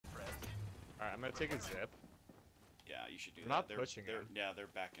Alright, I'm gonna take a zip. Yeah, you should do I'm that. not They're pushing they're him. yeah, they're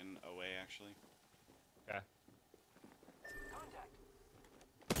backing away actually. Okay.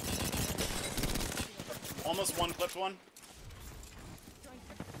 Almost one clipped one.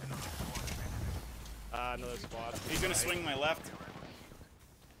 Another squad. He's gonna swing my left.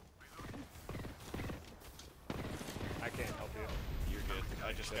 I can't help you. You're good.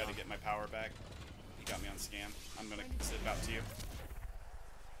 I just gotta get my power back. You got me on scam. I'm gonna zip out to you.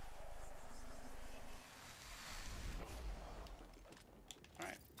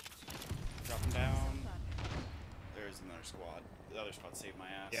 Alright. Dropping down. There's another squad. The other squad saved my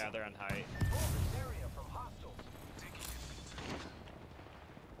ass. Yeah, they're on height.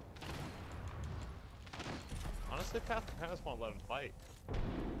 Honestly, Path kind of won't let him fight.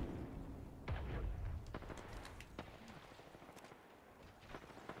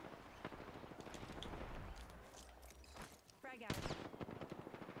 Frag out.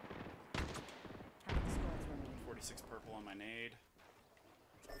 Half the squads remain. 46 purple on my nade.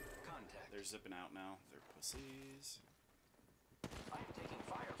 Contact. They're zipping out now. They're pussies. I am taking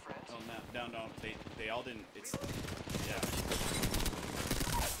fire, friends. Oh no. They all didn't. It's yeah.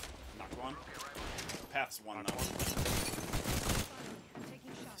 Knocked one. Path's one though.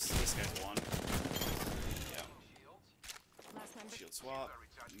 Taking shots. This guy's one. Yeah. Last member. Shield swap.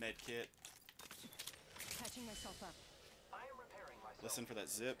 Med kit. Patching myself up. I am repairing myself. Listen for that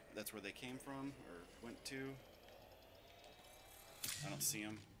zip. That's where they came from or went to. I don't see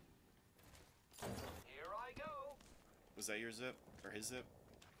him. Here I go. Was that your zip or his zip?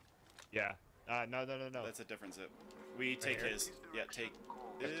 Yeah. No. That's a different zip. We take here? his. Yeah, take.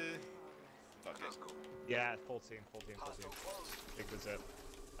 Fuck it. Yeah, full team. Take the zip.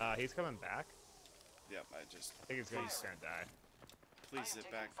 He's coming back. Yep, I just. I think he's gonna die. Please zip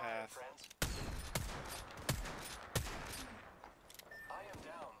back path. I am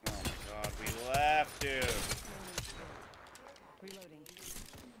down. Oh my god, we left, dude. Reloading.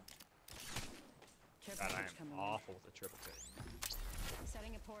 Care God, I package am coming in. awful with the triple take.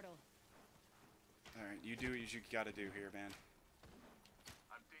 Setting a portal. Alright, you do what you gotta do here, man.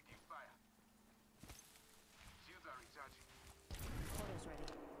 I'm taking fire. Shields are recharging. Portal's ready.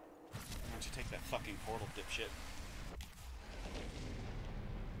 Why don't you take that fucking portal, dipshit?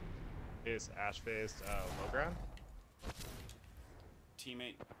 Is Ash phased low ground?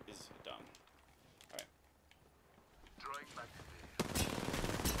 Teammate is done. Alright. Drawing back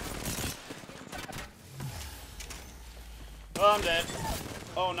the Oh, I'm dead.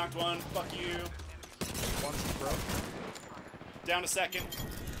 Oh, knocked one. Fuck you. One's broke. Down a second.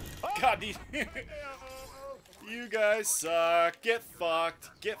 God, these. You guys suck. Get fucked.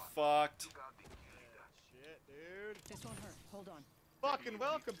 Get fucked. Shit, dude. This won't hurt. Hold on. Fucking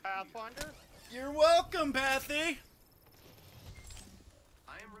welcome, Pathfinder. You're welcome, Pathy.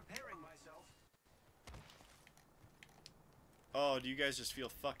 I am repairing myself. Oh, do you guys just feel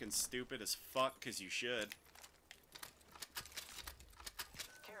fucking stupid as fuck? Because you should.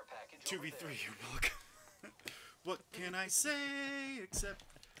 Care package. 2v3, you're welcome. What can I say except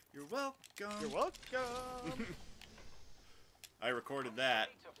you're welcome? You're welcome. I recorded that.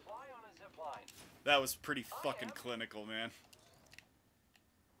 To fly on a zip line. That was pretty fucking clinical, man.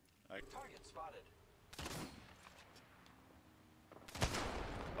 Target spotted.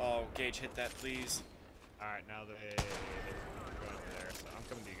 Oh, Gage, hit that, please. Alright, now they're going over there, so I'm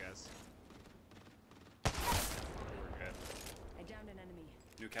coming to you guys. We're good. I downed an enemy.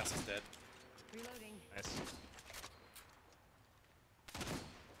 Newcastle's dead. Reloading. Nice.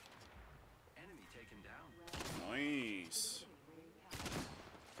 Enemy taken down. Nice.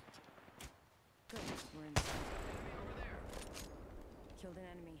 Good. We're inside. Enemy over there. Killed an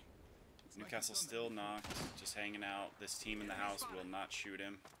enemy. Newcastle's still knocked, just hanging out. This team in the house will not shoot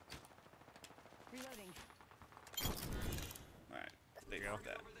him. Reloading. Alright, they Go. got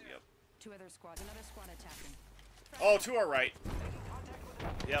that. Yep. Two other squads. Another squad attacking. Oh, to our right.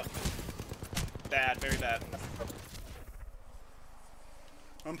 Yep. Bad, very bad.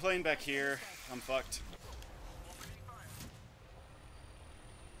 I'm playing back here. I'm fucked.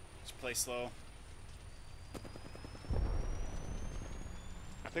 Just play slow.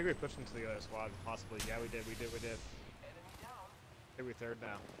 I think we pushed into the other squad, possibly. Yeah, we did. Enemy down. I think we third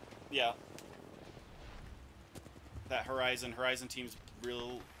now. Yeah. That Horizon team's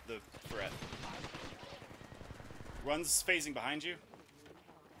real the threat. One's phasing behind you.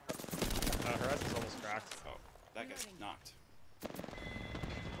 Horizon's almost cracked. Oh, that guy's knocked.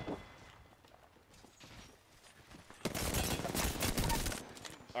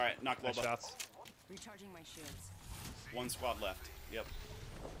 Alright, knock Nice Loba. shots. Recharging my shields. One squad left. Yep.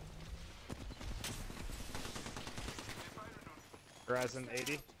 Horizon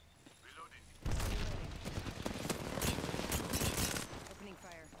 80.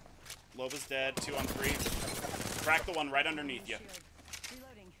 Loba's dead. 2 on 3. Crack the one right underneath you. Shield.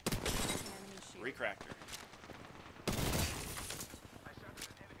 Reloading. Breaking enemy shield. Recracked her. I shot at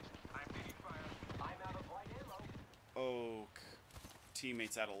an enemy. I'm taking fire. I'm out of light ammo. Oh,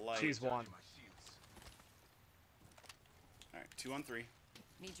 teammates out of light. She's one. My shields. Alright, 2 on 3.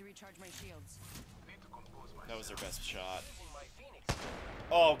 Need to recharge my shields. Need to compose myself. That was their best shot. Using my Phoenix.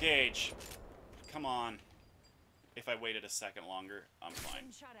 Oh, Gage. Come on. If I waited a second longer, I'm fine.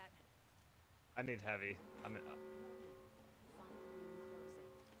 Getting shot at. I need heavy. I'm in,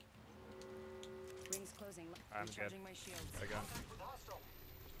 Rings closing. I'm good. Recharging my shields. gotta go. Contact with hostile.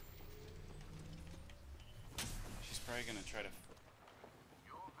 She's probably gonna try to...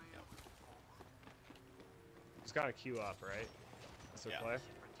 Your veil. Just gotta queue up, right? That's their Yeah. play.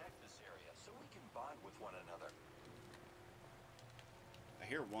 Protect this area so we can bond with one another. I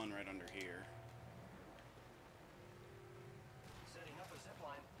hear one right under here. Setting up a zip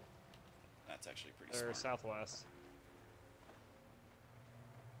line. That's actually pretty They're smart. southwest.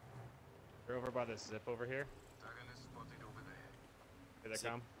 They're over by this zip over here. Antagonist spotted over there. Here they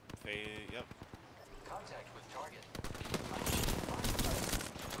Zip. come. Yep. Contact with target.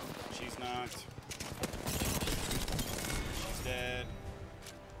 She's knocked. She's dead.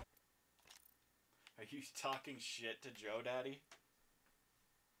 Are you talking shit to Joe Daddy?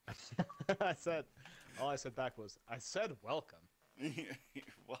 I said, all I said back was, I said welcome. You're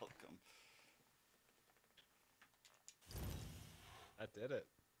welcome. That did it.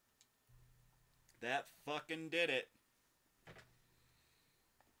 That fucking did it.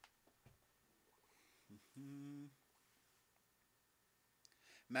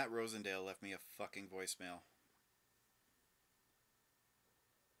 Matt Rosendale left me a fucking voicemail.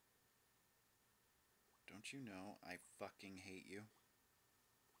 Don't you know I fucking hate you?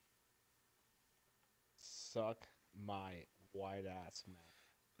 Suck my white ass, man.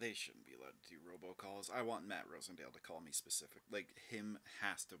 They shouldn't be allowed to do robocalls. I want Matt Rosendale to call me specific. Like, him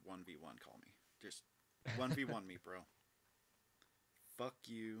has to 1v1 call me. Just 1v1 me, bro. Fuck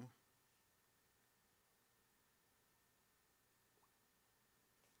you.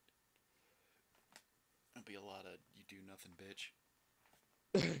 It'll be a lot of you do nothing, bitch.